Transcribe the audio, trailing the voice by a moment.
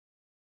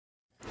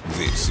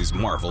This is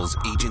Marvel's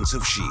Agents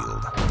of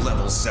S.H.I.E.L.D.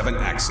 Level 7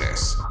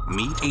 access.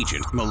 Meet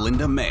Agent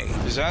Melinda May.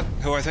 Is that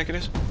who I think it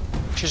is?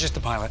 She's just the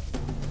pilot.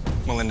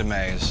 Melinda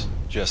May is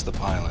just the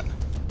pilot.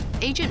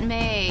 Agent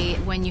May,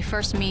 when you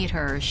first meet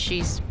her,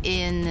 she's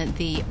in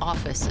the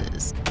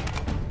offices.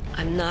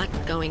 I'm not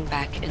going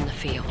back in the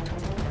field.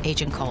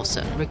 Agent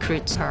Coulson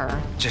recruits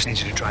her. Just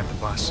needs you to drive the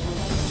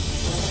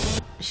bus.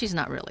 She's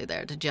not really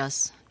there to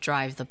just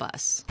drive the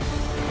bus.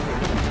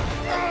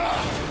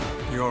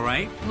 You all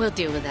right? We'll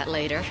deal with that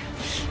later,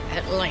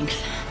 at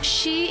length.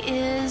 She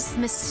is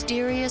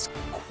mysterious,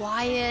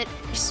 quiet,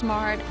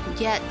 smart,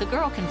 yet the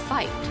girl can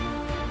fight.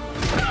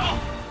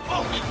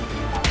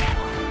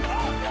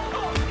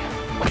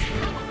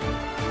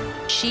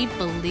 She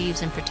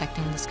believes in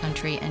protecting this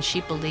country, and she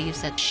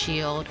believes that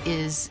S.H.I.E.L.D.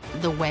 is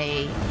the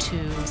way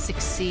to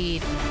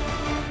succeed.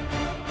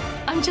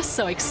 I'm just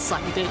so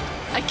excited.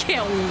 I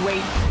can't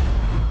wait.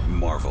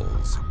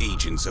 Marvel's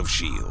Agents of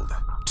S.H.I.E.L.D.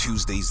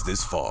 Tuesdays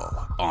this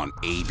fall on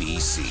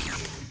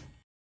ABC.